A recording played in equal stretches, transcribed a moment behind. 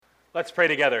Let's pray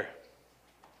together.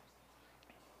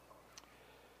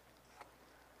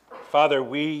 Father,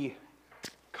 we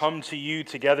come to you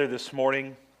together this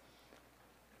morning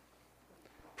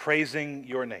praising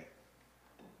your name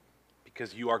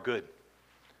because you are good.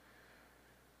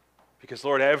 Because,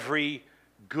 Lord, every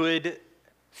good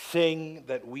thing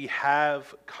that we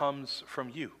have comes from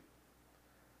you.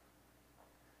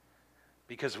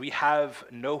 Because we have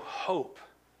no hope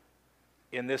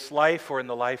in this life or in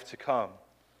the life to come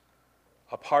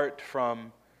apart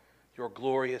from your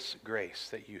glorious grace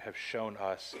that you have shown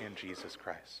us in Jesus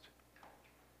Christ.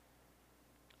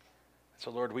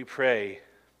 So, Lord, we pray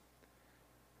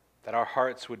that our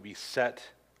hearts would be set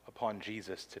upon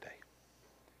Jesus today.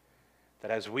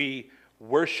 That as we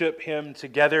worship him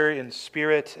together in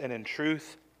spirit and in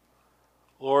truth,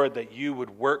 Lord, that you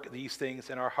would work these things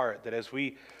in our heart. That as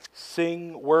we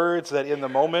sing words that in the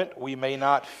moment we may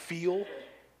not feel,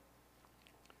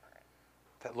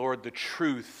 that, Lord, the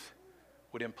truth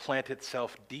would implant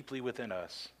itself deeply within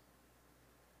us,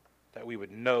 that we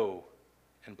would know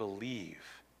and believe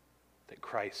that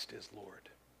Christ is Lord.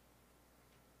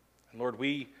 And Lord,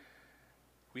 we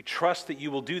trust that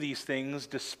you will do these things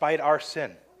despite our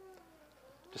sin,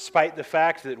 despite the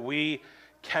fact that we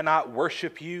cannot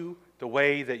worship you the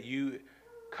way that you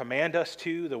command us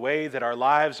to, the way that our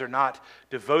lives are not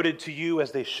devoted to you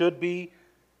as they should be.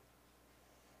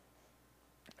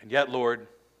 And yet, Lord,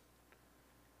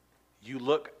 you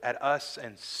look at us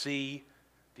and see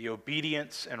the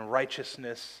obedience and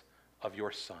righteousness of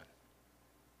your Son.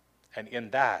 And in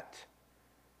that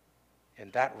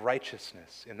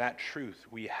righteousness, in that truth,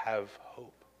 we have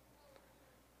hope.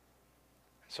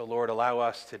 So, Lord, allow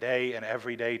us today and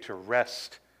every day to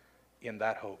rest in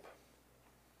that hope.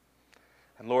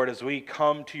 And Lord, as we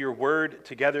come to your word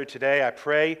together today, I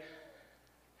pray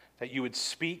that you would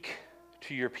speak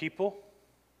to your people,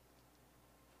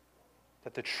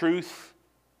 that the truth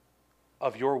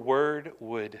of your word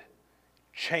would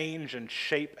change and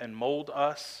shape and mold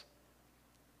us,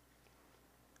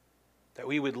 that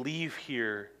we would leave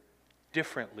here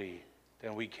differently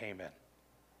than we came in,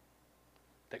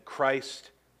 that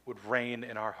Christ would reign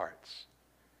in our hearts.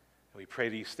 And we pray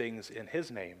these things in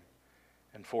his name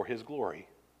and for his glory.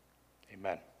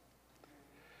 Amen.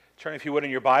 Turn, if you would, in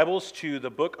your Bibles to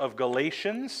the book of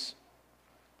Galatians.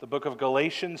 The book of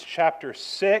Galatians chapter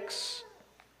 6.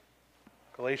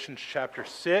 Galatians chapter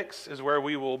 6 is where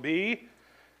we will be.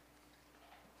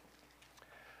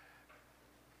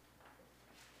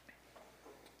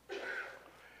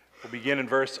 We'll begin in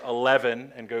verse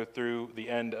 11 and go through the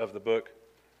end of the book.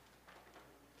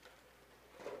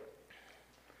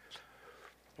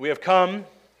 We have come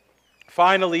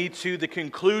finally to the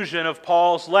conclusion of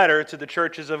Paul's letter to the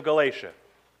churches of Galatia.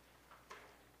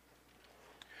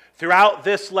 Throughout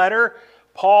this letter,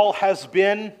 Paul has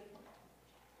been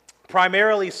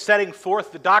primarily setting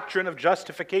forth the doctrine of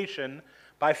justification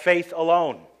by faith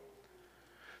alone.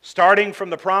 Starting from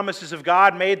the promises of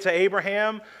God made to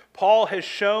Abraham, Paul has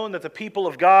shown that the people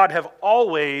of God have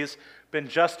always been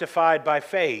justified by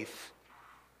faith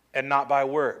and not by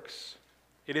works.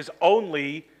 It is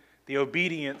only the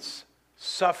obedience,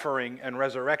 suffering, and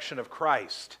resurrection of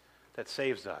Christ that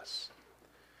saves us.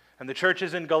 And the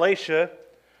churches in Galatia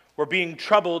were being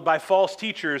troubled by false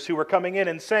teachers who were coming in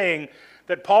and saying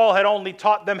that Paul had only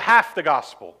taught them half the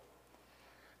gospel.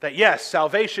 That yes,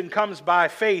 salvation comes by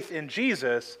faith in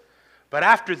Jesus, but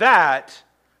after that,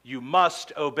 you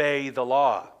must obey the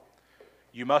law.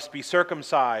 You must be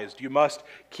circumcised. You must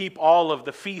keep all of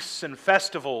the feasts and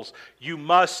festivals. You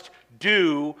must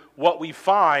do what we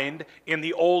find in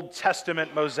the Old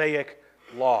Testament Mosaic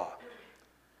law.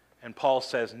 And Paul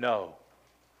says, no.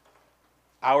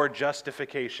 Our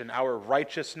justification, our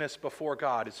righteousness before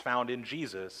God is found in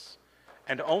Jesus,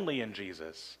 and only in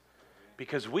Jesus,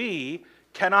 because we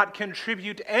cannot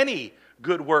contribute any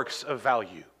good works of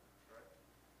value.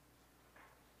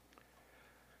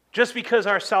 Just because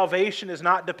our salvation is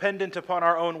not dependent upon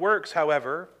our own works,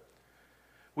 however,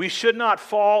 we should not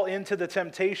fall into the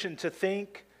temptation to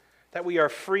think that we are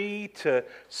free to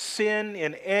sin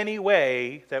in any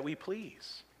way that we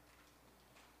please.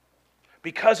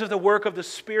 Because of the work of the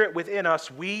Spirit within us,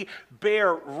 we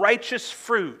bear righteous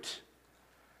fruit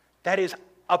that is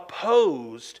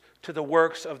opposed to the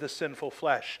works of the sinful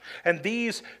flesh. And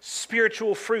these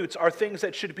spiritual fruits are things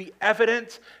that should be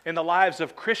evident in the lives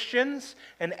of Christians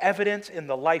and evident in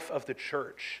the life of the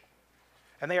church.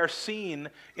 And they are seen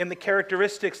in the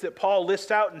characteristics that Paul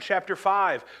lists out in chapter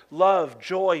 5: love,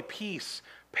 joy, peace,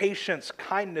 patience,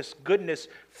 kindness, goodness,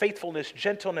 faithfulness,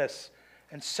 gentleness,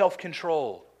 and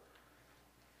self-control.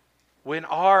 When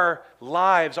our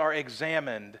lives are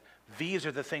examined, these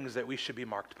are the things that we should be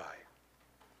marked by.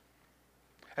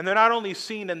 And they're not only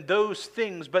seen in those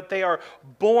things, but they are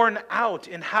borne out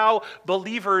in how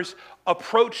believers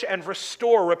approach and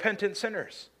restore repentant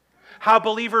sinners, how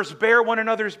believers bear one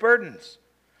another's burdens,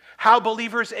 how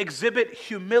believers exhibit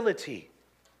humility,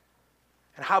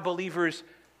 and how believers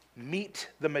meet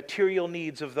the material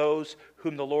needs of those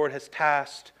whom the Lord has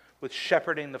tasked with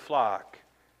shepherding the flock,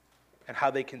 and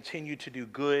how they continue to do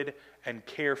good and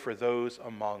care for those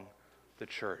among the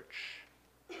church.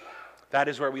 That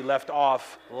is where we left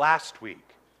off last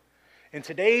week. In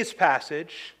today's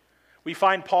passage, we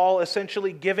find Paul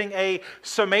essentially giving a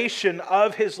summation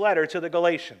of his letter to the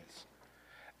Galatians.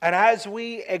 And as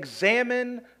we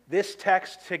examine this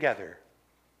text together,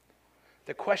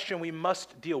 the question we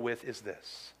must deal with is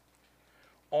this: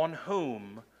 on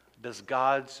whom does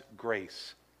God's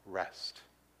grace rest?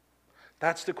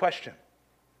 That's the question.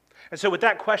 And so with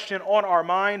that question on our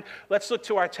mind, let's look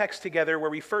to our text together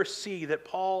where we first see that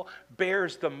Paul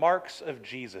bears the marks of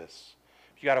Jesus.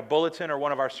 If you got a bulletin or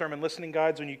one of our sermon listening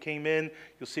guides when you came in,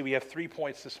 you'll see we have 3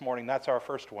 points this morning. That's our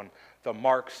first one, the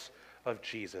marks of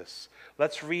Jesus.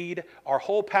 Let's read our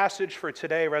whole passage for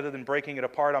today rather than breaking it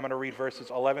apart. I'm going to read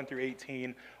verses 11 through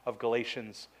 18 of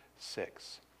Galatians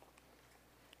 6.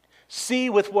 See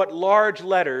with what large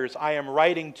letters I am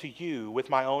writing to you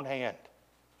with my own hand.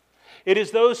 It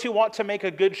is those who want to make a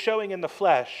good showing in the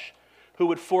flesh who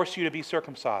would force you to be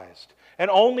circumcised, and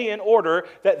only in order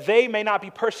that they may not be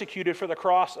persecuted for the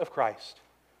cross of Christ.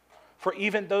 For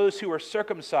even those who are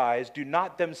circumcised do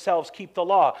not themselves keep the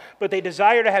law, but they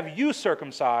desire to have you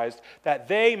circumcised, that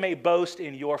they may boast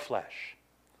in your flesh.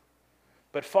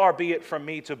 But far be it from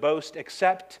me to boast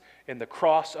except in the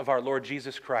cross of our Lord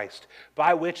Jesus Christ,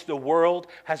 by which the world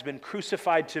has been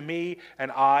crucified to me and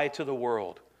I to the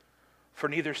world. For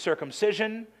neither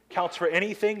circumcision counts for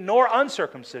anything, nor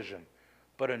uncircumcision,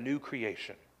 but a new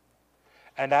creation.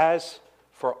 And as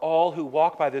for all who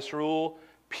walk by this rule,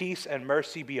 peace and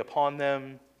mercy be upon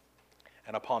them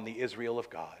and upon the Israel of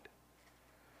God.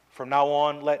 From now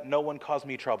on, let no one cause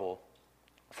me trouble,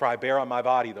 for I bear on my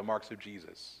body the marks of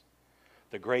Jesus.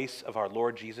 The grace of our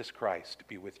Lord Jesus Christ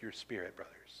be with your spirit,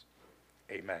 brothers.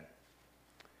 Amen.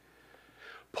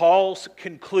 Paul's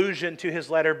conclusion to his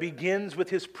letter begins with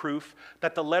his proof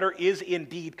that the letter is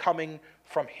indeed coming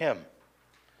from him.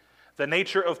 The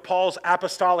nature of Paul's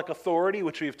apostolic authority,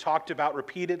 which we've talked about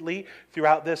repeatedly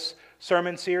throughout this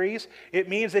sermon series, it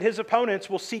means that his opponents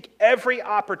will seek every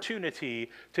opportunity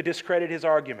to discredit his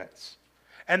arguments.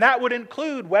 And that would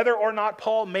include whether or not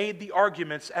Paul made the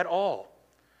arguments at all.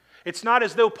 It's not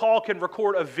as though Paul can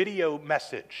record a video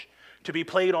message to be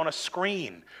played on a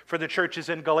screen for the churches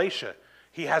in Galatia.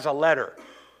 He has a letter.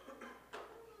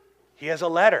 He has a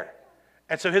letter.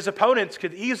 And so his opponents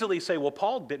could easily say, well,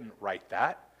 Paul didn't write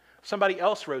that. Somebody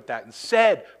else wrote that and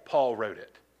said Paul wrote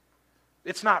it.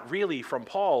 It's not really from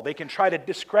Paul. They can try to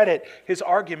discredit his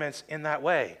arguments in that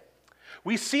way.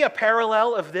 We see a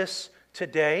parallel of this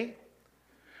today,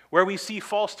 where we see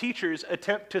false teachers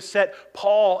attempt to set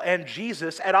Paul and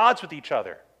Jesus at odds with each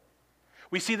other.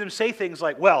 We see them say things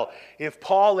like, well, if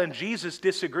Paul and Jesus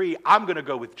disagree, I'm going to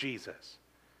go with Jesus.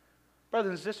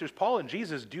 Brothers and sisters, Paul and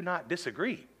Jesus do not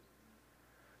disagree.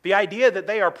 The idea that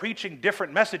they are preaching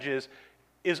different messages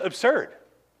is absurd.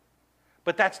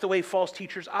 But that's the way false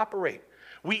teachers operate.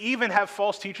 We even have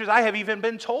false teachers. I have even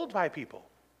been told by people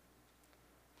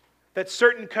that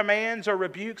certain commands or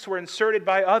rebukes were inserted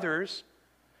by others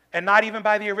and not even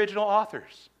by the original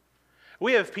authors.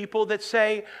 We have people that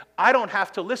say, I don't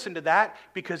have to listen to that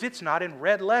because it's not in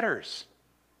red letters.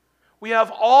 We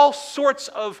have all sorts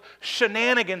of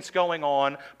shenanigans going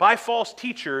on by false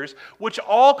teachers, which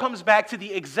all comes back to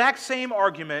the exact same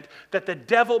argument that the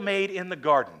devil made in the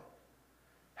garden.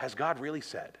 Has God really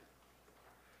said?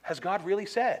 Has God really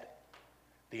said?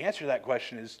 The answer to that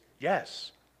question is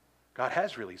yes, God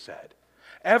has really said.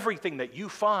 Everything that you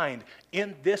find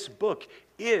in this book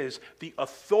is the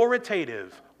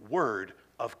authoritative Word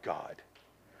of God.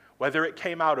 Whether it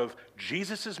came out of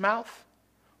Jesus' mouth,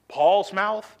 Paul's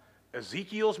mouth,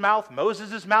 Ezekiel's mouth,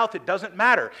 Moses' mouth, it doesn't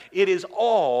matter. It is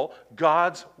all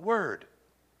God's Word.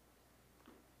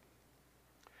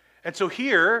 And so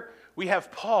here we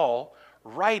have Paul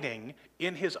writing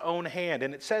in his own hand,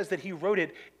 and it says that he wrote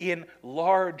it in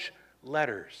large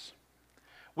letters.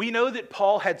 We know that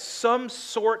Paul had some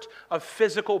sort of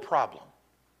physical problem.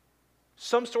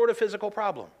 Some sort of physical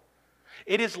problem.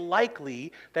 It is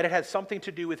likely that it had something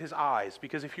to do with his eyes,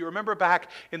 because if you remember back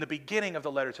in the beginning of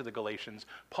the letter to the Galatians,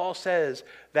 Paul says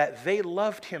that they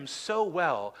loved him so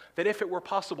well that if it were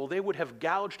possible, they would have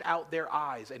gouged out their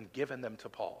eyes and given them to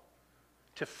Paul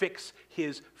to fix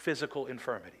his physical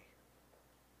infirmity.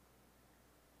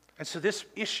 And so this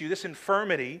issue, this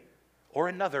infirmity, or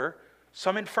another,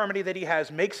 some infirmity that he has,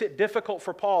 makes it difficult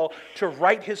for Paul to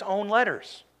write his own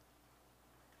letters.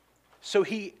 So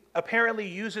he apparently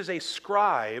uses a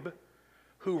scribe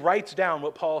who writes down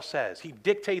what Paul says. He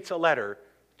dictates a letter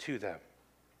to them.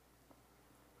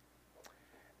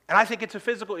 And I think it's a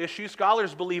physical issue.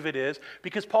 Scholars believe it is,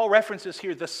 because Paul references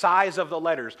here the size of the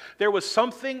letters. There was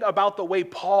something about the way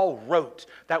Paul wrote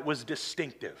that was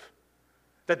distinctive,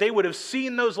 that they would have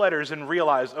seen those letters and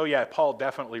realized, oh yeah, Paul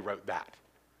definitely wrote that.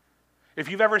 If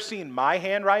you've ever seen my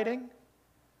handwriting,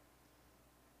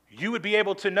 you would be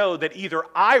able to know that either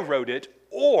I wrote it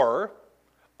or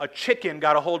a chicken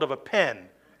got a hold of a pen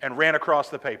and ran across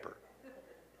the paper.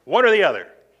 One or the other.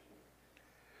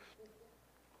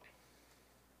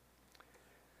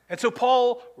 And so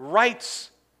Paul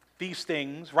writes these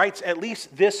things, writes at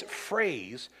least this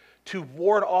phrase to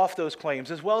ward off those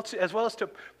claims, as well as to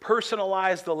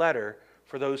personalize the letter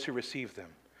for those who receive them.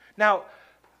 Now,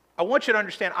 I want you to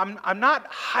understand, I'm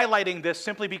not highlighting this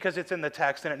simply because it's in the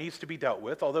text and it needs to be dealt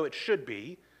with, although it should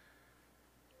be,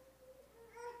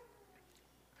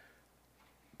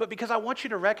 but because I want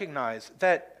you to recognize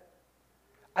that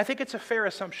I think it's a fair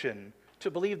assumption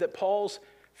to believe that Paul's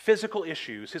physical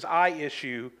issues, his eye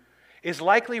issue, is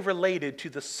likely related to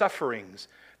the sufferings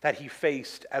that he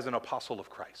faced as an apostle of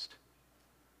Christ.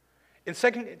 In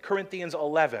 2 Corinthians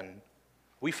 11,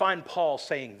 we find Paul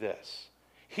saying this.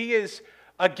 He is,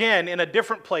 again, in a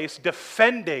different place,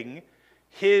 defending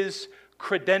his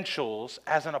credentials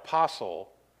as an apostle,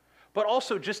 but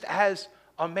also just as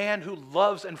a man who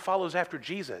loves and follows after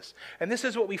Jesus. And this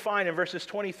is what we find in verses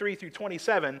 23 through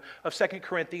 27 of 2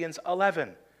 Corinthians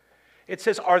 11. It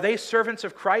says, "Are they servants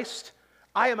of Christ?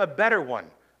 I am a better one.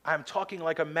 I am talking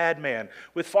like a madman,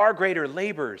 with far greater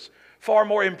labors, far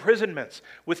more imprisonments,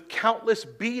 with countless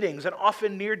beatings, and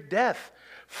often near death.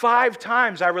 5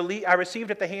 times I received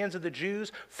at the hands of the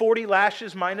Jews 40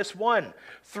 lashes minus 1.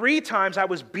 3 times I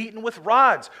was beaten with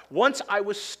rods. Once I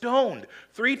was stoned.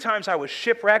 3 times I was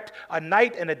shipwrecked. A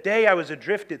night and a day I was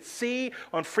adrift at sea,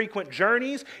 on frequent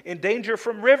journeys, in danger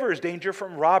from rivers, danger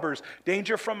from robbers,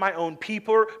 danger from my own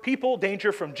people,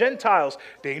 danger from Gentiles,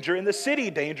 danger in the city,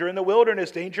 danger in the wilderness,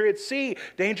 danger at sea,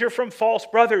 danger from false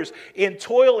brothers, in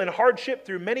toil and hardship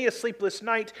through many a sleepless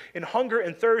night, in hunger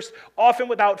and thirst, often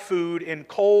without food, in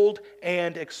cold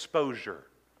and exposure."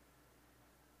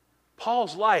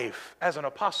 Paul's life as an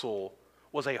apostle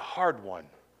was a hard one.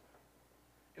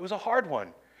 It was a hard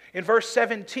one. In verse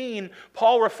 17,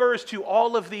 Paul refers to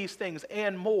all of these things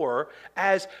and more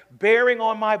as bearing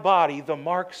on my body the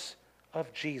marks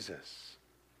of Jesus.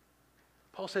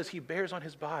 Paul says he bears on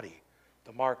his body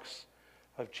the marks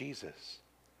of Jesus.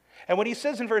 And when he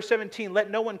says in verse 17,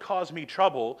 "Let no one cause me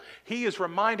trouble," he is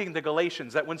reminding the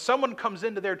Galatians that when someone comes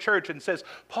into their church and says,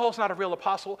 Paul's not a real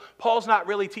apostle, Paul's not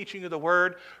really teaching you the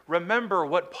word, remember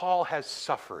what Paul has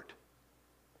suffered.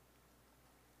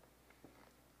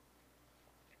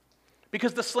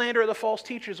 Because the slander of the false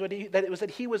teachers was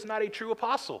that he was not a true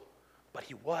apostle, but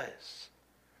he was.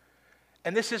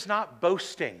 And this is not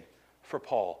boasting for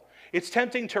Paul. It's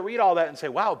tempting to read all that and say,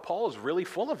 wow, Paul is really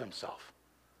full of himself.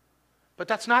 But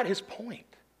that's not his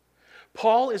point.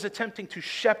 Paul is attempting to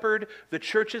shepherd the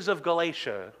churches of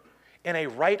Galatia in a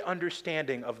right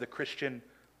understanding of the Christian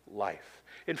life.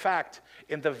 In fact,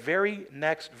 in the very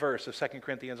next verse of 2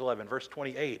 Corinthians 11, verse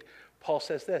 28, Paul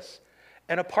says this,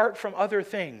 "And apart from other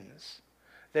things,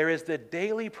 there is the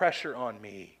daily pressure on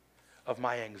me of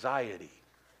my anxiety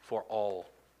for all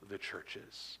the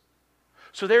churches."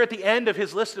 So there at the end of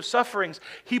his list of sufferings,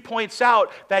 he points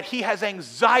out that he has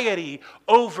anxiety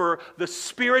over the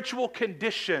spiritual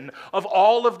condition of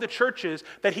all of the churches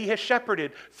that he has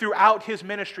shepherded throughout his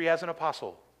ministry as an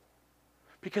apostle.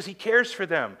 Because he cares for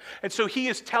them. And so he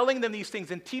is telling them these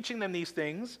things and teaching them these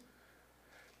things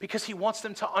because he wants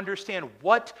them to understand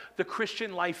what the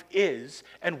Christian life is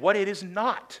and what it is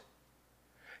not.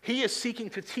 He is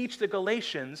seeking to teach the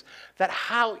Galatians that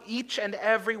how each and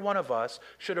every one of us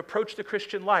should approach the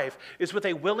Christian life is with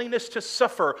a willingness to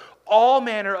suffer all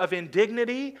manner of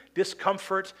indignity,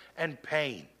 discomfort, and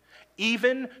pain,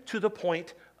 even to the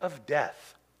point of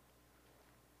death.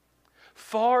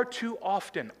 Far too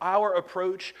often, our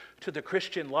approach to the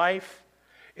Christian life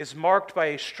is marked by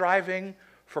a striving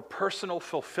for personal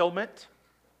fulfillment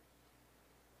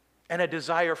and a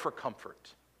desire for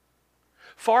comfort.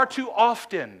 Far too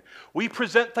often, we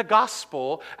present the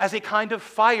gospel as a kind of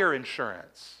fire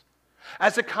insurance,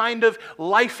 as a kind of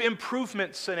life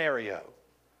improvement scenario.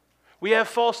 We have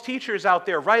false teachers out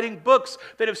there writing books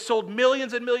that have sold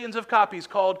millions and millions of copies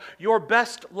called Your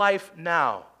Best Life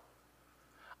Now.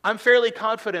 I'm fairly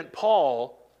confident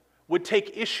Paul would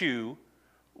take issue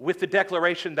with the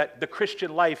declaration that the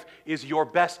Christian life is your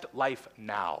best life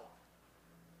now.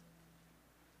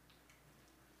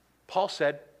 Paul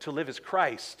said to live is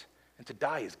Christ and to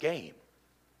die is gain.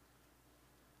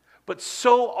 But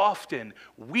so often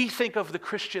we think of the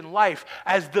Christian life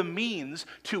as the means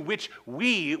to which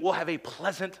we will have a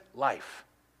pleasant life,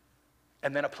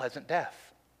 and then a pleasant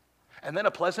death, and then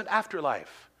a pleasant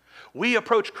afterlife. We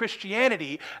approach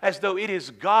Christianity as though it is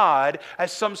God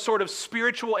as some sort of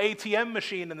spiritual ATM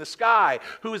machine in the sky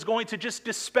who is going to just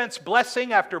dispense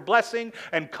blessing after blessing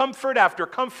and comfort after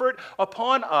comfort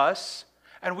upon us,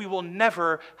 and we will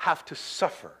never have to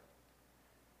suffer.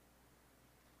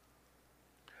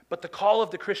 But the call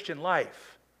of the Christian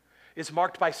life is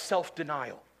marked by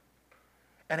self-denial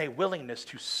and a willingness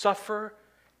to suffer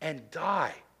and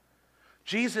die.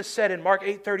 Jesus said in Mark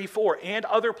 8:34 and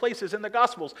other places in the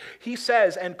Gospels, he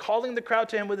says, and calling the crowd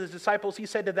to him with his disciples, he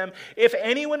said to them, "If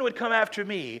anyone would come after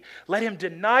me, let him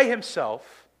deny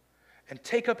himself and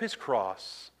take up his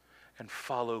cross and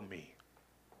follow me."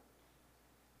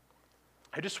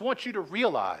 I just want you to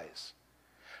realize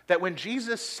that when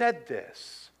Jesus said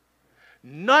this,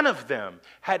 none of them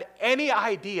had any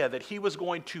idea that he was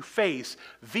going to face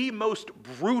the most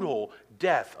brutal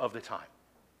death of the time.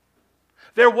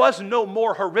 There was no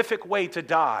more horrific way to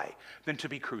die than to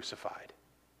be crucified.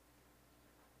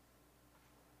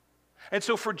 And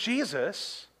so for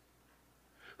Jesus,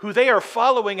 who they are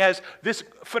following as this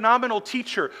phenomenal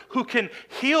teacher who can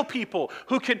heal people,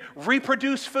 who can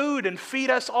reproduce food and feed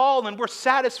us all, and we're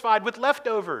satisfied with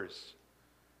leftovers.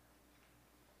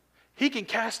 He can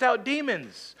cast out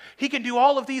demons. He can do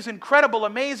all of these incredible,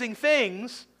 amazing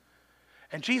things.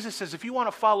 And Jesus says, if you want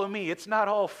to follow me, it's not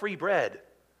all free bread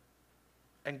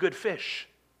and good fish.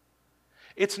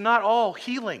 It's not all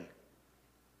healing.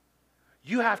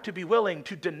 You have to be willing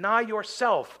to deny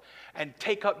yourself and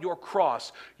take up your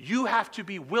cross. You have to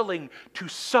be willing to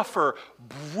suffer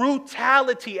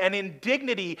brutality and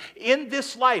indignity in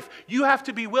this life. You have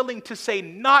to be willing to say,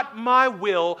 not my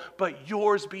will, but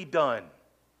yours be done.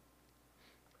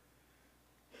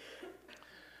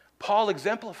 Paul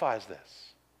exemplifies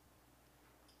this.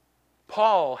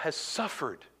 Paul has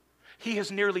suffered. He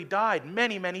has nearly died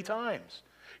many, many times.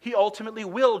 He ultimately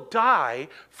will die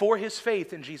for his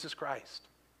faith in Jesus Christ.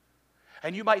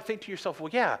 And you might think to yourself,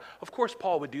 well, yeah, of course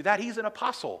Paul would do that. He's an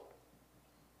apostle.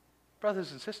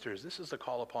 Brothers and sisters, this is the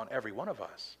call upon every one of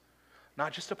us.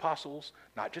 Not just apostles,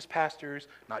 not just pastors,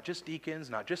 not just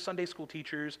deacons, not just Sunday school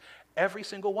teachers, every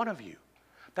single one of you.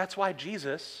 That's why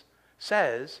Jesus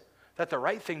says that the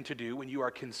right thing to do when you are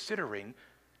considering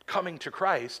coming to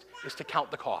Christ is to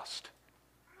count the cost,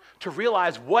 to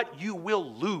realize what you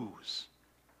will lose.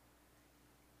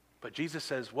 But Jesus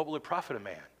says, what will it profit a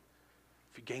man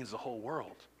if he gains the whole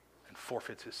world and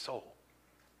forfeits his soul?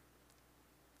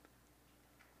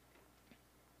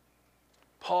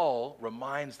 Paul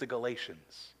reminds the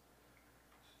Galatians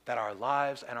that our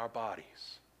lives and our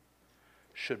bodies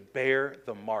should bear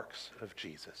the marks of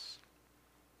Jesus.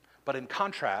 But in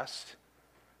contrast,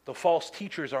 the false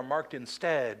teachers are marked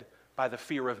instead by the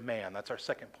fear of man. That's our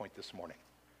second point this morning.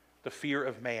 The fear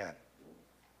of man.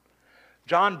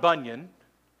 John Bunyan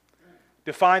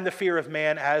defined the fear of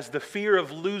man as the fear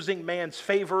of losing man's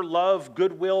favor, love,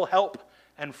 goodwill, help,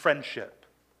 and friendship.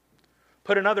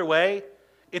 Put another way,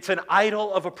 it's an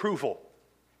idol of approval,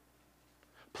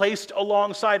 placed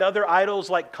alongside other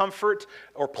idols like comfort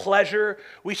or pleasure.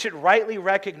 We should rightly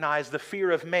recognize the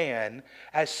fear of man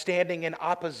as standing in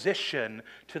opposition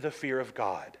to the fear of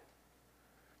God.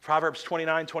 Proverbs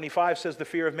 29:25 says the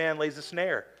fear of man lays a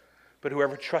snare, but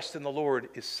whoever trusts in the Lord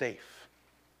is safe.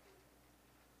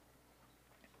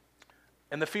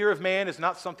 And the fear of man is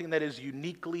not something that is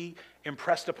uniquely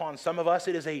impressed upon some of us.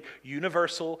 It is a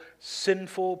universal,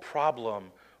 sinful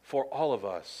problem for all of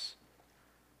us.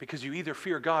 Because you either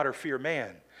fear God or fear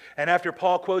man. And after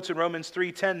Paul quotes in Romans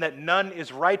 3:10 that none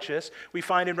is righteous, we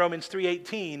find in Romans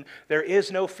 3:18, there is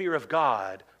no fear of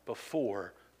God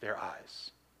before their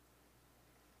eyes.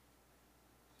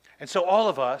 And so all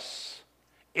of us,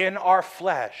 in our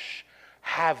flesh,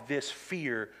 have this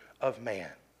fear of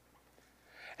man.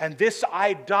 And this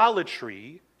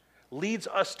idolatry leads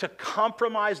us to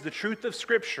compromise the truth of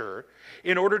Scripture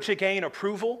in order to gain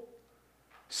approval,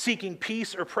 seeking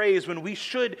peace or praise when we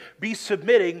should be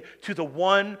submitting to the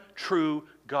one true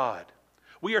God.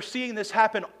 We are seeing this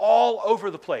happen all over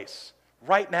the place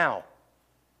right now.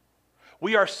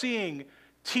 We are seeing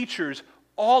teachers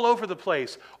all over the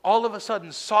place, all of a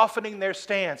sudden softening their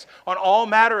stance on all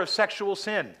matter of sexual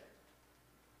sin.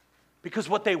 Because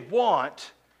what they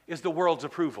want is the world's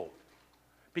approval,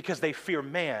 because they fear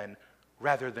man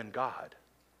rather than God.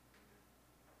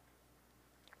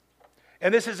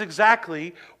 And this is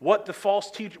exactly what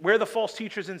where the false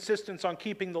teacher's insistence on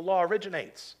keeping the law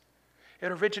originates.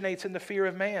 It originates in the fear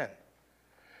of man.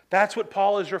 That's what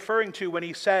Paul is referring to when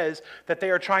he says that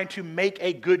they are trying to make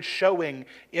a good showing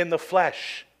in the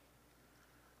flesh.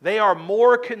 They are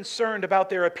more concerned about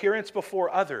their appearance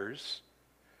before others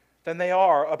than they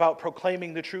are about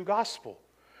proclaiming the true gospel,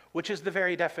 which is the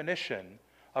very definition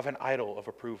of an idol of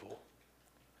approval.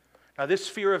 Now, this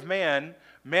fear of man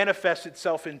manifests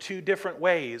itself in two different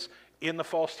ways in the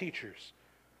false teachers.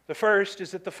 The first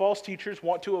is that the false teachers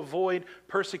want to avoid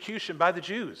persecution by the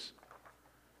Jews.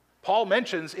 Paul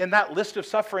mentions in that list of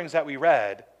sufferings that we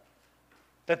read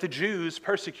that the Jews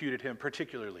persecuted him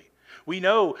particularly. We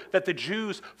know that the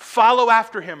Jews follow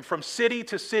after him from city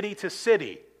to city to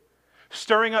city,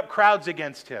 stirring up crowds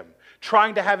against him,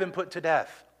 trying to have him put to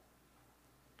death.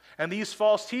 And these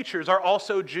false teachers are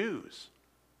also Jews.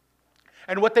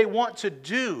 And what they want to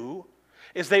do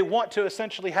is they want to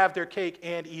essentially have their cake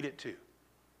and eat it too.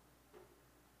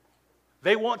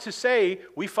 They want to say,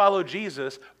 we follow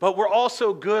Jesus, but we're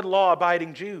also good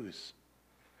law-abiding Jews.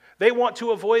 They want to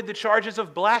avoid the charges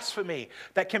of blasphemy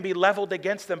that can be leveled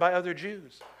against them by other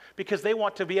Jews, because they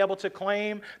want to be able to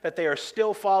claim that they are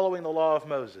still following the law of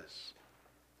Moses.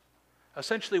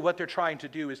 Essentially, what they're trying to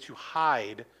do is to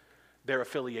hide their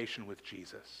affiliation with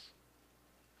Jesus.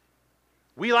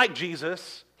 We like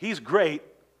Jesus, he's great,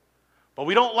 but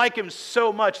we don't like him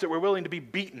so much that we're willing to be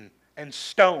beaten and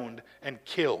stoned and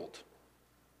killed.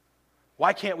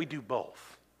 Why can't we do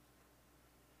both?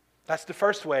 That's the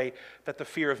first way that the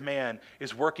fear of man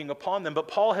is working upon them. But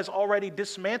Paul has already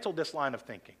dismantled this line of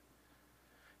thinking.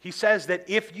 He says that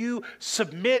if you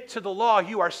submit to the law,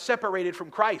 you are separated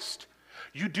from Christ.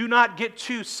 You do not get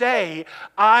to say,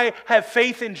 I have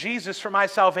faith in Jesus for my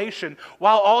salvation,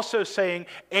 while also saying,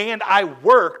 and I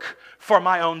work for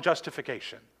my own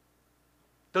justification.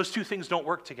 Those two things don't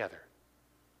work together.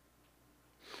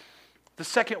 The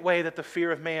second way that the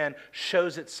fear of man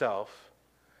shows itself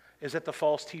is that the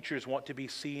false teachers want to be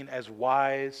seen as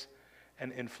wise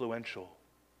and influential.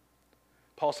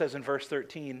 Paul says in verse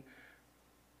 13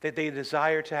 that they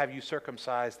desire to have you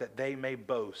circumcised that they may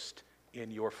boast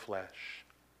in your flesh.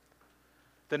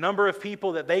 The number of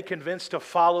people that they convince to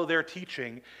follow their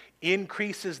teaching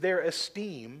increases their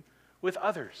esteem with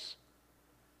others.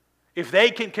 If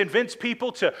they can convince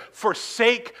people to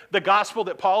forsake the gospel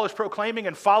that Paul is proclaiming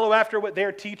and follow after what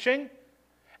they're teaching,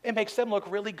 it makes them look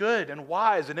really good and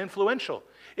wise and influential.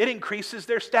 It increases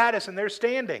their status and their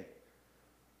standing.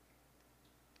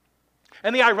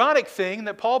 And the ironic thing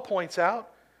that Paul points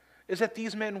out is that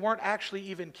these men weren't actually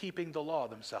even keeping the law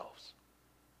themselves,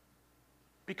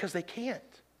 because they can't.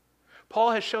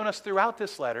 Paul has shown us throughout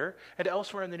this letter and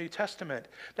elsewhere in the New Testament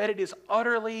that it is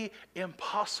utterly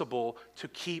impossible to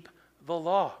keep the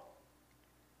law.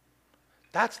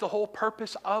 That's the whole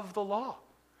purpose of the law,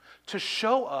 to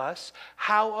show us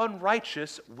how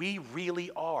unrighteous we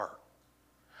really are.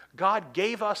 God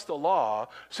gave us the law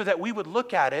so that we would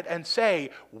look at it and say,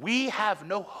 we have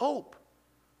no hope.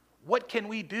 What can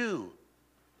we do?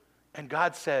 And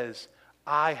God says,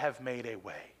 I have made a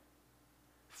way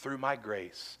through my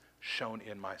grace shown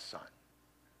in my Son.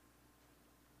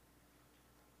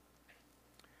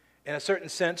 In a certain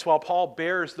sense, while Paul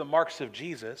bears the marks of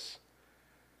Jesus,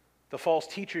 the false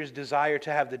teachers desire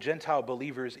to have the Gentile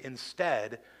believers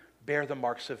instead bear the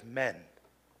marks of men.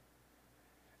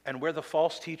 And where the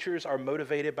false teachers are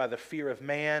motivated by the fear of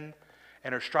man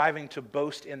and are striving to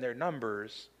boast in their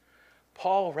numbers,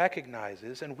 Paul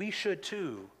recognizes, and we should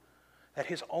too, that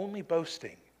his only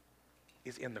boasting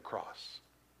is in the cross.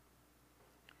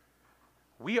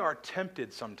 We are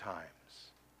tempted sometimes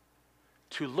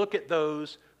to look at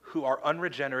those who are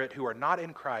unregenerate, who are not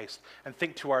in Christ, and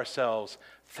think to ourselves,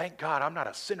 thank God I'm not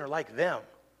a sinner like them.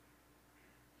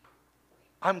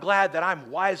 I'm glad that I'm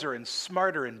wiser and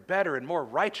smarter and better and more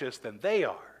righteous than they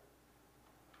are.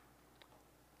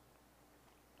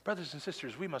 Brothers and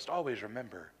sisters, we must always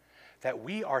remember that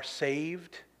we are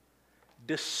saved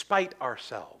despite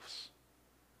ourselves,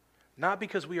 not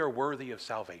because we are worthy of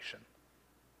salvation.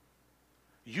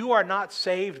 You are not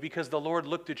saved because the Lord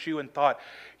looked at you and thought,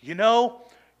 you know,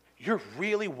 you're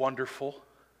really wonderful.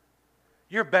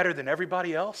 You're better than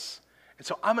everybody else, and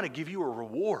so I'm going to give you a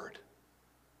reward.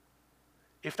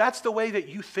 If that's the way that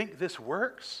you think this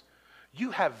works, you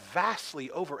have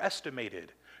vastly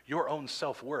overestimated your own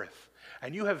self-worth,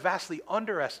 and you have vastly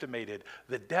underestimated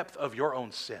the depth of your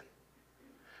own sin.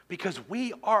 Because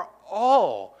we are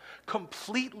all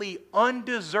completely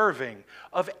undeserving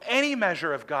of any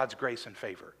measure of God's grace and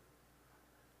favor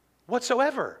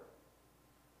whatsoever.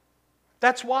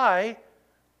 That's why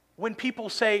when people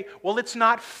say, well, it's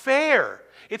not fair.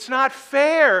 It's not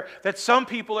fair that some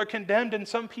people are condemned and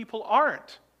some people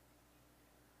aren't.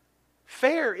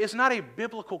 Fair is not a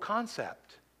biblical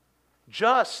concept.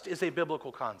 Just is a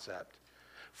biblical concept.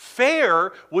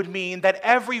 Fair would mean that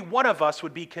every one of us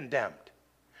would be condemned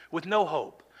with no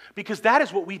hope, because that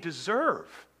is what we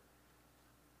deserve.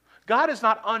 God is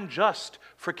not unjust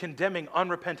for condemning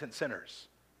unrepentant sinners.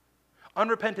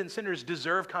 Unrepentant sinners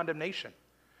deserve condemnation.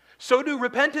 So do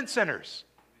repentant sinners.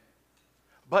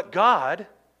 But God,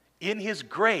 in His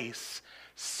grace,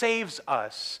 saves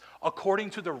us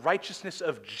according to the righteousness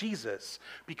of Jesus,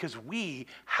 because we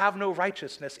have no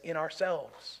righteousness in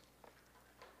ourselves.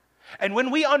 And when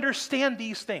we understand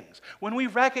these things, when we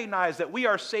recognize that we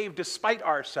are saved despite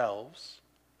ourselves,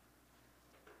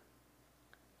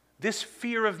 this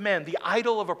fear of men, the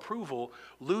idol of approval,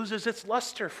 loses its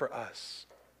luster for us.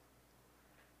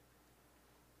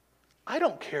 I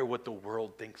don't care what the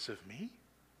world thinks of me.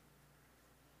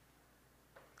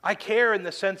 I care in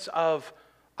the sense of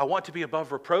I want to be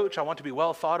above reproach. I want to be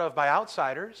well thought of by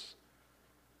outsiders.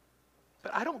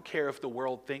 But I don't care if the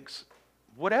world thinks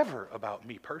whatever about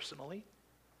me personally,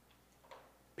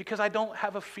 because I don't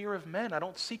have a fear of men. I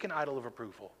don't seek an idol of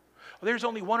approval. There's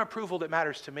only one approval that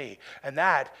matters to me, and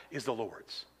that is the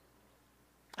Lord's.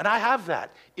 And I have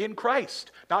that in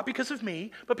Christ, not because of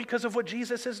me, but because of what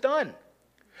Jesus has done.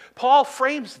 Paul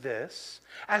frames this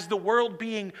as the world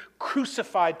being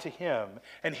crucified to him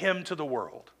and him to the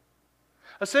world.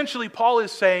 Essentially, Paul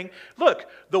is saying, look,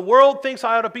 the world thinks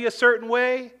I ought to be a certain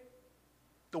way.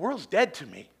 The world's dead to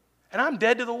me, and I'm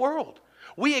dead to the world.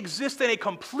 We exist in a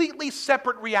completely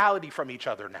separate reality from each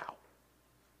other now.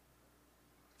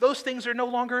 Those things are no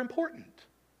longer important.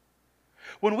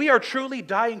 When we are truly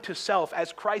dying to self,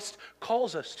 as Christ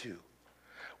calls us to,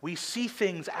 we see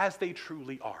things as they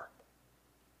truly are.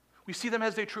 We see them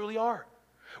as they truly are.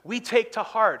 We take to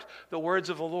heart the words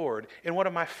of the Lord in one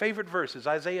of my favorite verses,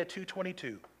 Isaiah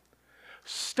 2:22.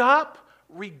 Stop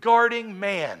regarding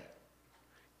man,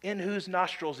 in whose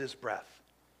nostrils is breath.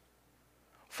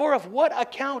 For of what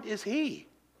account is he?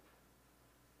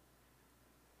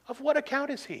 Of what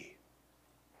account is he?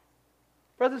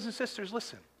 Brothers and sisters,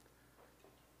 listen.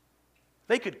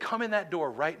 They could come in that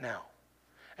door right now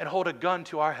and hold a gun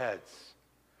to our heads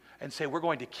and say, we're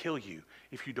going to kill you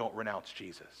if you don't renounce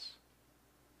Jesus.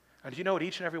 And do you know what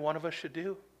each and every one of us should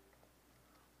do?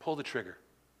 Pull the trigger.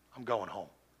 I'm going home.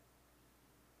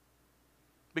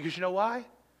 Because you know why?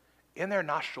 In their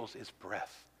nostrils is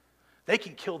breath. They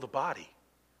can kill the body.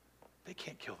 They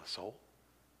can't kill the soul.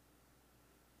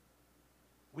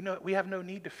 We have no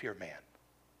need to fear man.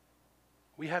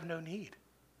 We have no need.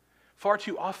 Far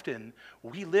too often,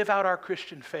 we live out our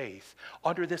Christian faith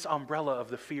under this umbrella of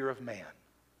the fear of man.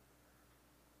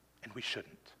 And we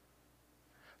shouldn't.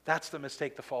 That's the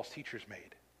mistake the false teachers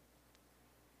made.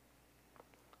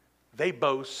 They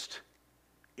boast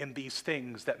in these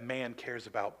things that man cares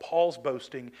about. Paul's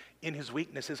boasting in his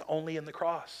weakness is only in the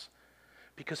cross,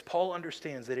 because Paul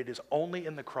understands that it is only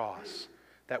in the cross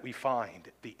that we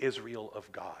find the Israel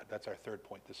of God. That's our third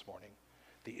point this morning,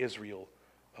 the Israel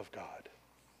of God.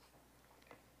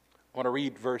 I want to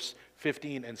read verse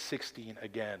 15 and 16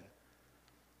 again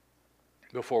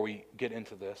before we get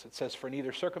into this. It says, for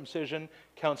neither circumcision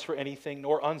counts for anything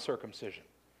nor uncircumcision,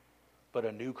 but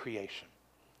a new creation.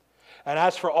 And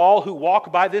as for all who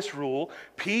walk by this rule,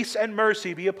 peace and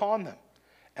mercy be upon them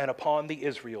and upon the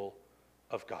Israel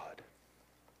of God.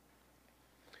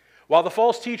 While the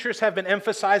false teachers have been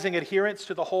emphasizing adherence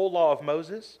to the whole law of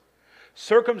Moses,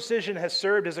 circumcision has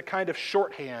served as a kind of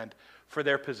shorthand for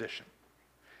their position.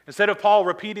 Instead of Paul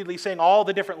repeatedly saying all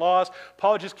the different laws,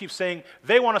 Paul just keeps saying,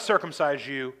 they want to circumcise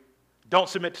you, don't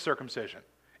submit to circumcision.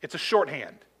 It's a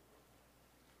shorthand.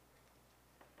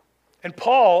 And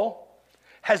Paul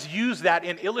has used that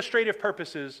in illustrative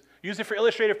purposes, used it for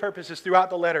illustrative purposes throughout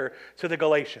the letter to the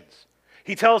Galatians.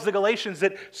 He tells the Galatians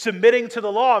that submitting to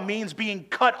the law means being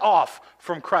cut off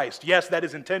from Christ. Yes, that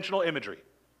is intentional imagery.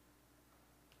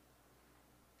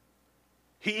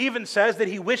 He even says that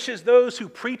he wishes those who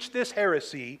preach this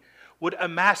heresy would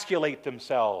emasculate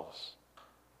themselves.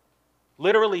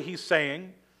 Literally, he's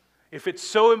saying, if it's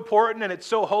so important and it's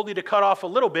so holy to cut off a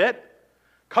little bit,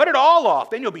 cut it all off,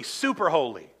 then you'll be super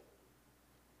holy.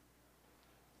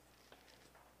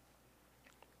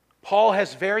 Paul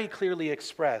has very clearly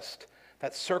expressed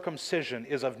that circumcision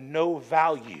is of no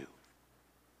value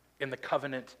in the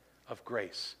covenant of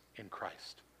grace in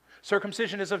Christ.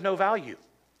 Circumcision is of no value.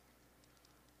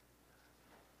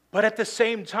 But at the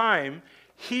same time,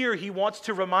 here he wants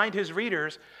to remind his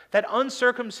readers that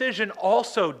uncircumcision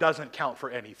also doesn't count for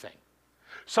anything.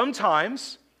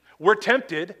 Sometimes we're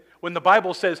tempted when the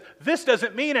Bible says, this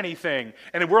doesn't mean anything,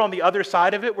 and we're on the other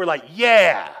side of it, we're like,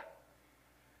 yeah,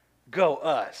 go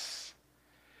us.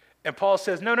 And Paul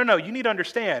says, no, you need to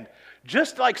understand,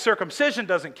 just like circumcision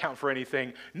doesn't count for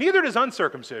anything, neither does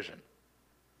uncircumcision.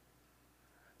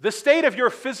 The state of your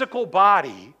physical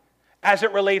body, as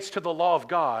it relates to the law of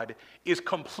God, is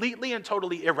completely and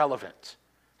totally irrelevant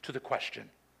to the question.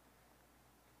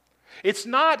 It's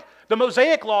not, the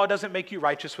Mosaic law doesn't make you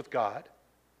righteous with God,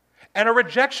 and a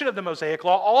rejection of the Mosaic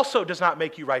law also does not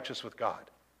make you righteous with God.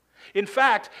 In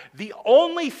fact, the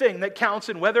only thing that counts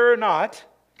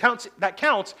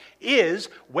is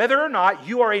whether or not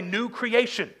you are a new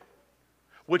creation,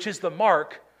 which is the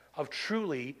mark of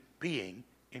truly being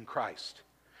in Christ.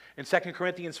 In 2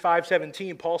 Corinthians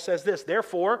 5:17, Paul says this,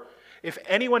 therefore, if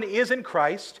anyone is in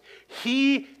Christ,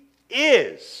 he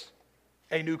is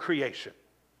a new creation.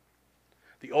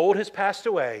 The old has passed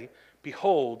away,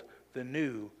 behold, the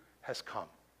new has come.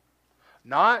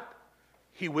 Not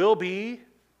he will be,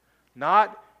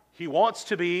 not he wants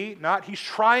to be, not he's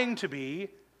trying to be.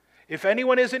 If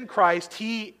anyone is in Christ,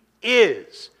 he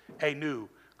is a new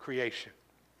creation.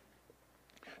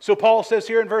 So Paul says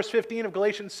here in verse 15 of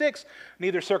Galatians 6,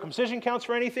 neither circumcision counts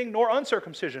for anything nor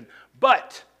uncircumcision,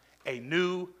 but a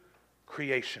new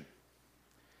creation.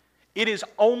 It is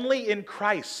only in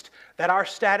Christ that our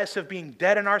status of being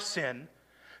dead in our sin,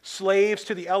 slaves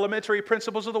to the elementary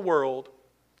principles of the world,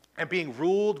 and being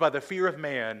ruled by the fear of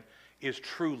man is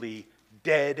truly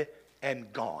dead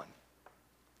and gone.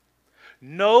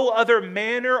 No other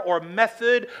manner or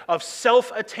method of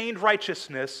self-attained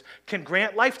righteousness can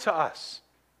grant life to us.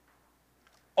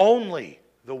 Only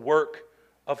the work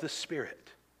of the Spirit.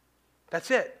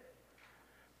 That's it.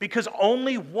 Because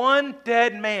only one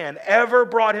dead man ever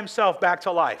brought himself back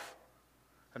to life,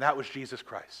 and that was Jesus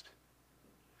Christ.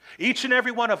 Each and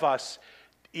every one of us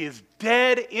is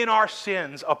dead in our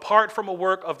sins apart from a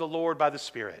work of the Lord by the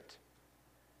Spirit.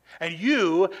 And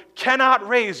you cannot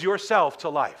raise yourself to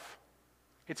life.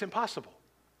 It's impossible.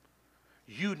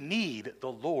 You need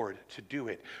the Lord to do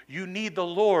it. You need the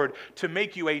Lord to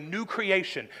make you a new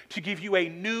creation, to give you a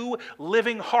new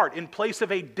living heart in place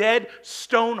of a dead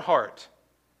stone heart.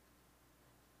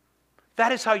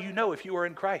 That is how you know if you are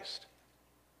in Christ.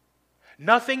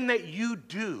 Nothing that you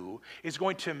do is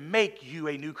going to make you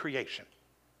a new creation.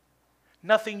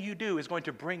 Nothing you do is going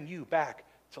to bring you back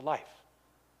to life.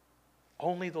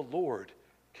 Only the Lord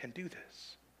can do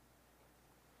this.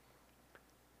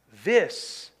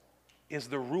 This is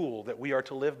the rule that we are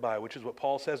to live by, which is what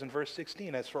Paul says in verse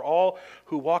 16. As for all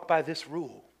who walk by this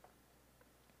rule,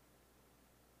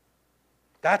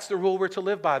 that's the rule we're to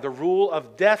live by, the rule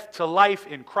of death to life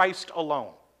in Christ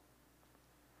alone.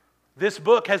 This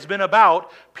book has been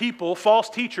about people, false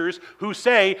teachers, who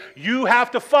say you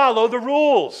have to follow the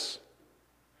rules.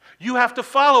 You have to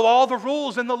follow all the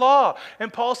rules in the law.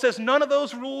 And Paul says none of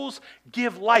those rules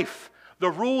give life.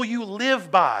 The rule you live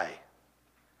by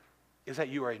is that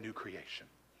you are a new creation,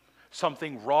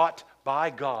 something wrought by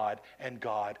God and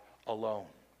God alone.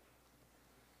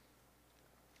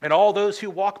 And all those who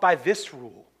walk by this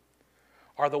rule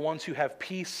are the ones who have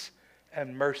peace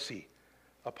and mercy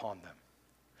upon them.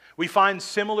 We find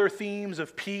similar themes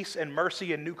of peace and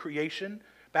mercy and new creation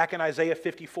back in Isaiah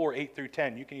 54, 8 through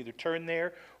 10. You can either turn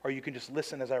there or you can just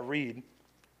listen as I read.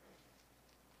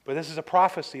 But this is a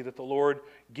prophecy that the Lord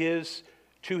gives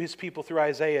to his people through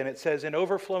Isaiah, and it says, in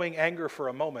overflowing anger for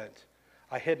a moment,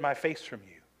 I hid my face from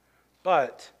you.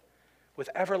 But with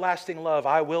everlasting love,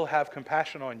 I will have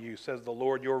compassion on you, says the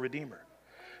Lord your Redeemer.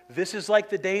 This is like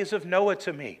the days of Noah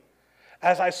to me.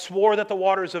 As I swore that the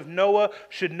waters of Noah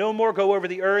should no more go over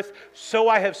the earth, so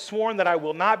I have sworn that I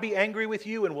will not be angry with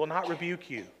you and will not rebuke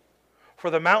you. For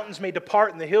the mountains may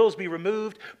depart and the hills be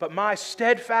removed, but my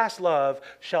steadfast love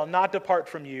shall not depart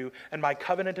from you, and my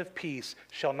covenant of peace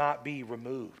shall not be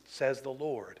removed, says the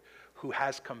Lord, who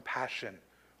has compassion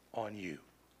on you.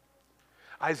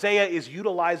 Isaiah is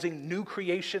utilizing new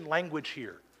creation language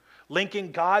here,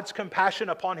 linking God's compassion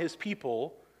upon his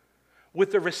people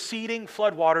with the receding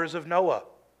floodwaters of Noah,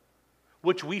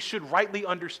 which we should rightly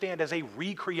understand as a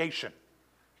recreation.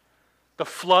 The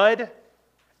flood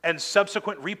and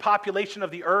subsequent repopulation of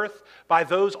the earth by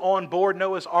those on board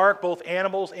Noah's ark, both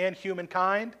animals and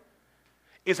humankind,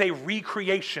 is a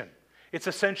recreation. It's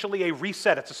essentially a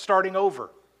reset. It's a starting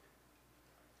over.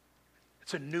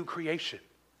 It's a new creation.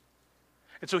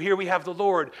 And so here we have the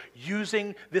Lord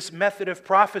using this method of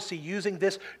prophecy, using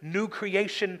this new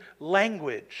creation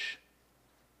language.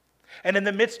 And in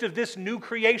the midst of this new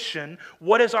creation,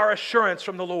 what is our assurance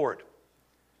from the Lord?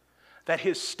 That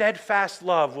his steadfast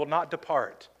love will not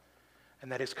depart,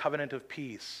 and that his covenant of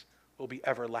peace will be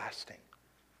everlasting.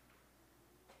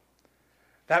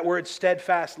 That word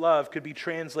steadfast love could be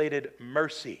translated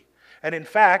mercy. And in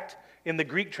fact, in the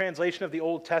Greek translation of the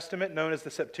Old Testament, known as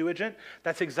the Septuagint,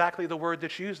 that's exactly the word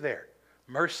that's used there.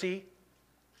 Mercy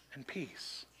and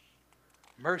peace.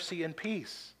 Mercy and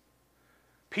peace.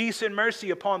 Peace and mercy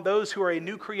upon those who are a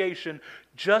new creation,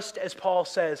 just as Paul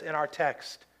says in our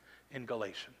text in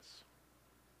Galatians.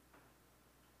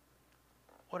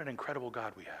 What an incredible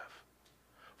God we have.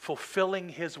 Fulfilling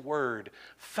His word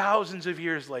thousands of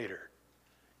years later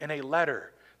in a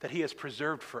letter that He has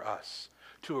preserved for us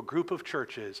to a group of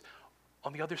churches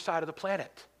on the other side of the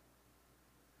planet.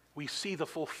 We see the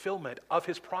fulfillment of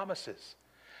His promises,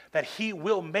 that He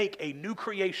will make a new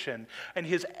creation and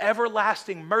His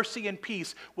everlasting mercy and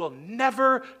peace will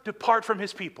never depart from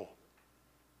His people.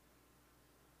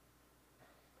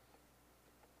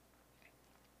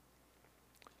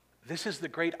 This is the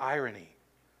great irony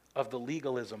of the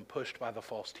legalism pushed by the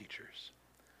false teachers.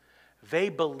 They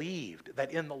believed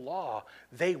that in the law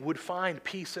they would find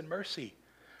peace and mercy.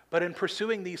 But in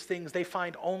pursuing these things, they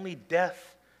find only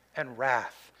death and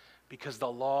wrath, because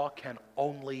the law can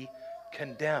only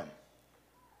condemn.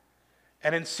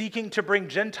 And in seeking to bring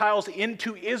Gentiles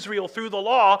into Israel through the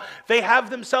law, they have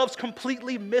themselves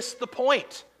completely missed the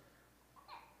point.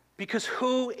 Because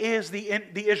who is the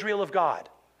Israel of God?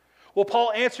 Well,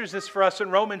 Paul answers this for us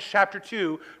in Romans chapter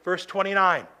 2, verse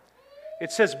 29.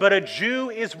 It says, "But a Jew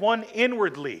is one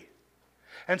inwardly,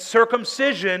 and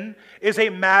circumcision is a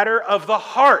matter of the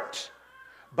heart,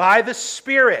 by the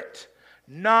Spirit,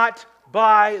 not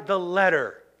by the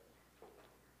letter."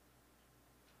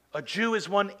 A Jew is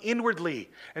one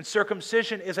inwardly, and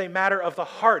circumcision is a matter of the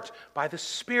heart, by the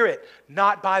Spirit,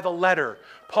 not by the letter.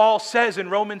 Paul says in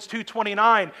Romans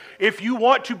 2:29, if you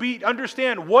want to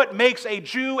understand what makes a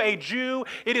Jew,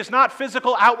 it is not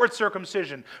physical outward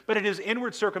circumcision, but it is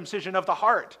inward circumcision of the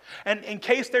heart. And in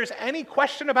case there's any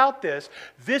question about this,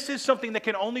 this is something that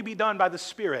can only be done by the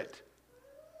Spirit.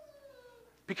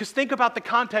 Because think about the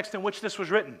context in which this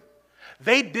was written.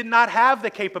 They did not have the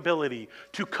capability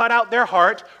to cut out their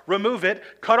heart, remove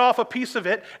it, cut off a piece of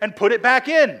it, and put it back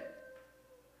in.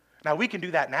 Now, we can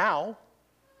do that now.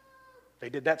 They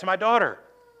did that to my daughter.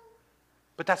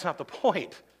 But that's not the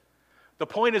point. The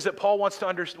point is that Paul wants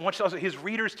his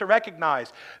readers to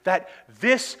recognize that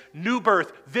this new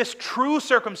birth, this true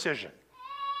circumcision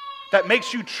that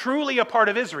makes you truly a part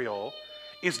of Israel,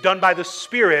 is done by the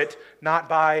Spirit, not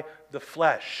by the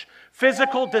flesh.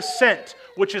 Physical descent,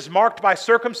 which is marked by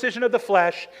circumcision of the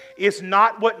flesh, is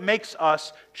not what makes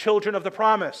us children of the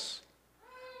promise,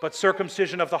 but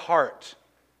circumcision of the heart.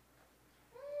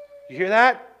 You hear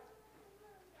that?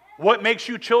 What makes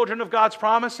you children of God's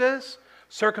promises?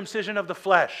 Circumcision of the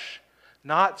flesh,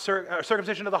 not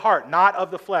circumcision of the heart, not of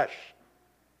the flesh.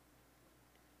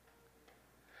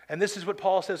 And this is what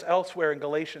Paul says elsewhere in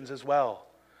Galatians as well,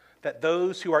 that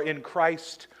those who are in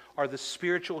Christ are the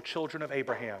spiritual children of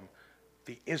Abraham,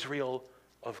 the Israel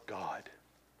of God.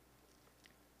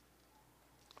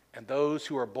 And those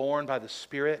who are born by the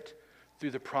Spirit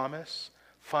through the promise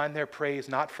find their praise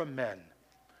not from men,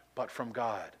 but from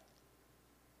God.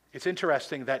 It's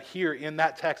interesting that here in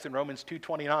that text in Romans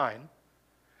 2:29,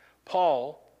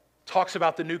 Paul talks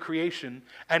about the new creation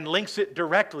and links it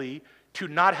directly to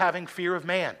not having fear of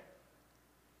man.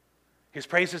 His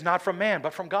praise is not from man,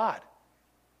 but from God.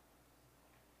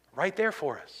 Right there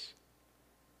for us.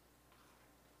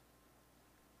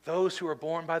 Those who are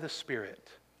born by the Spirit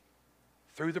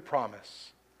through the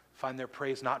promise find their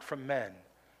praise not from men,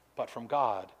 but from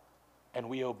God, and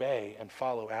we obey and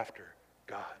follow after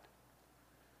God.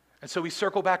 And so we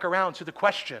circle back around to the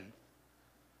question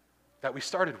that we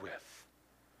started with.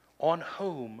 On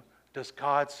whom does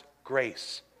God's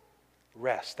grace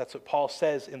rest? That's what Paul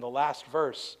says in the last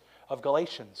verse of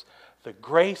Galatians. The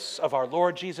grace of our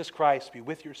Lord Jesus Christ be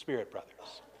with your spirit,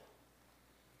 brothers.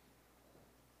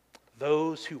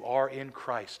 Those who are in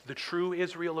Christ, the true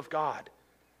Israel of God,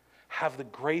 have the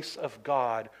grace of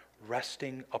God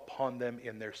resting upon them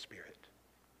in their spirit.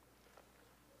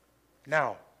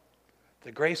 Now,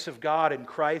 the grace of God in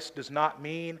Christ does not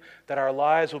mean that our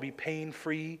lives will be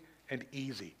pain-free and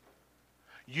easy.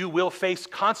 You will face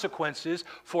consequences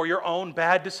for your own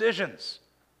bad decisions.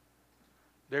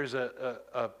 There's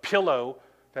a pillow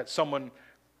that someone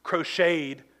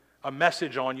crocheted a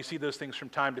message on. You see those things from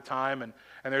time to time, and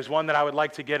there's one that I would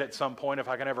like to get at some point if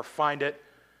I can ever find it,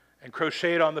 and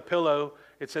crocheted on the pillow.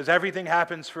 It says, everything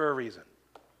happens for a reason.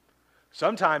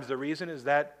 Sometimes the reason is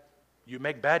that you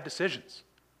make bad decisions.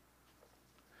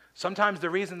 Sometimes the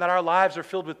reason that our lives are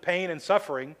filled with pain and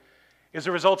suffering is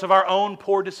a result of our own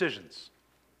poor decisions.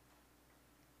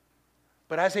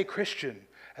 But as a Christian,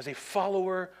 as a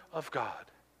follower of God,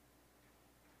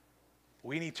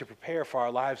 we need to prepare for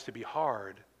our lives to be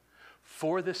hard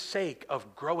for the sake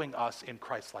of growing us in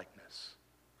Christ-likeness.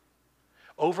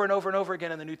 Over and over and over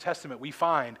again in the New Testament, we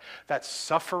find that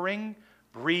suffering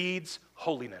breeds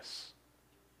holiness.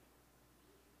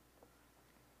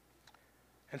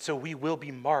 And so we will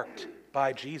be marked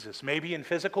by Jesus. Maybe in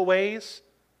physical ways,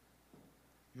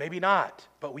 maybe not,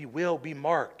 but we will be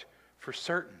marked for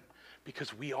certain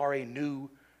because we are a new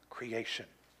creation.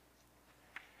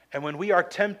 And when we are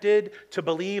tempted to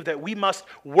believe that we must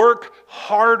work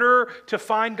harder to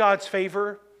find God's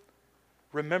favor,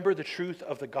 remember the truth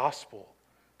of the gospel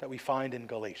that we find in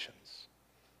Galatians.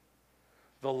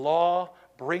 The law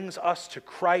brings us to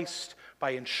Christ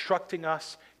by instructing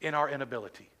us in our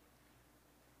inability.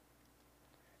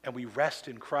 And we rest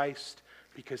in Christ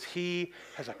because He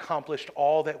has accomplished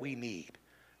all that we need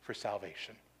for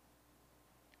salvation.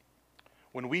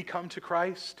 When we come to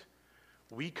Christ,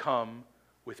 we come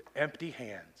with empty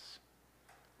hands,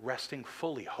 resting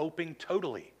fully, hoping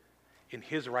totally in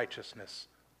His righteousness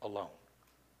alone.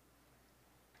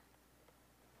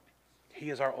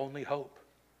 He is our only hope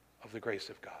of the grace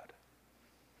of God.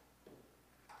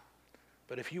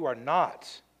 But if you are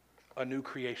not a new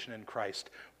creation in Christ,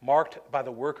 marked by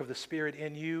the work of the Spirit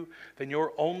in you, then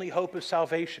your only hope of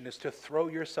salvation is to throw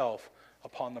yourself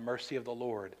upon the mercy of the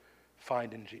Lord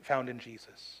found in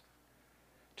Jesus.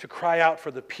 To cry out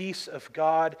for the peace of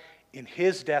God in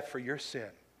His death for your sin,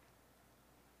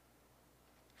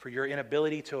 for your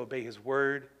inability to obey His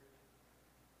word,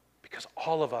 because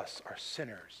all of us are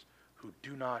sinners who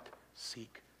do not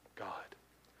seek God.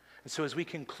 And so as we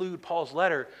conclude Paul's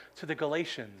letter to the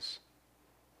Galatians,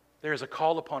 there is a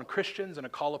call upon Christians and a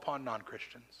call upon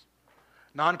non-Christians.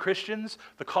 Non-Christians,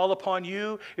 the call upon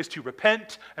you is to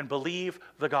repent and believe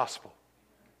the gospel.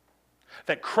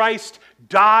 That Christ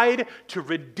died to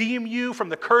redeem you from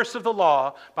the curse of the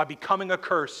law by becoming a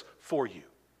curse for you.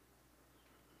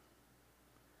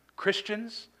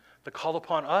 Christians, the call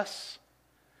upon us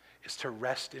is to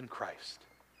rest in Christ.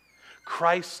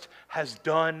 Christ has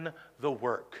done the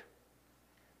work.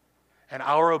 And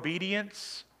our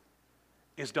obedience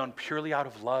is done purely out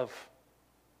of love,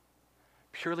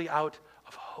 purely out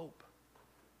of hope.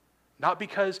 Not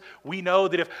because we know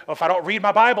that if I don't read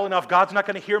my Bible enough, God's not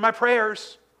going to hear my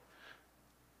prayers.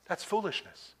 That's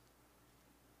foolishness.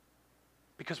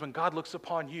 Because when God looks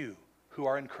upon you who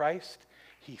are in Christ,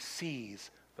 He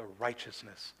sees the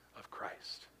righteousness of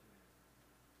Christ.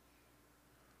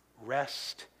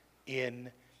 Rest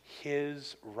in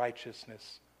His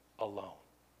righteousness alone,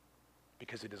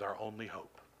 because it is our only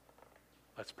hope.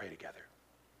 Let's pray together.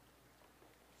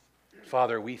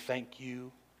 Father, we thank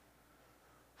You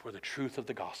for the truth of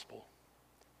the gospel,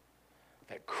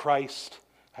 that Christ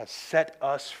has set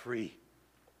us free,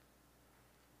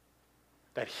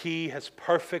 that He has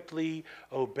perfectly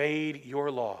obeyed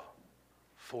Your law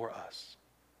for us.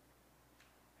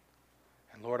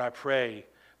 And Lord, I pray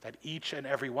that each and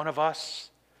every one of us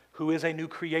who is a new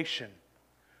creation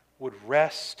would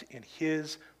rest in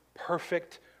His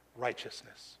perfect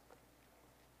righteousness.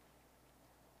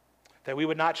 That we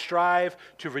would not strive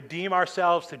to redeem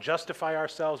ourselves, to justify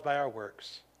ourselves by our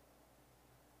works,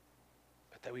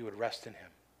 but that we would rest in Him.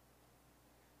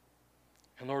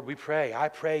 And Lord, I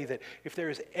pray that if there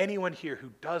is anyone here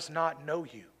who does not know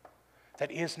You,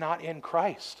 that is not in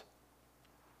Christ,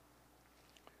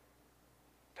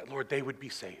 that, Lord, they would be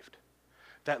saved.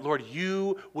 That, Lord,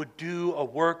 You would do a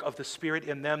work of the Spirit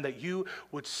in them, that You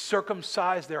would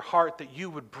circumcise their heart, that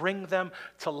You would bring them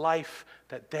to life,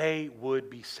 that they would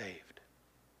be saved.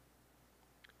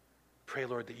 Pray,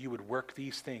 Lord, that You would work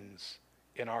these things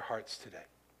in our hearts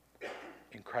today.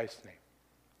 In Christ's name,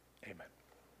 amen.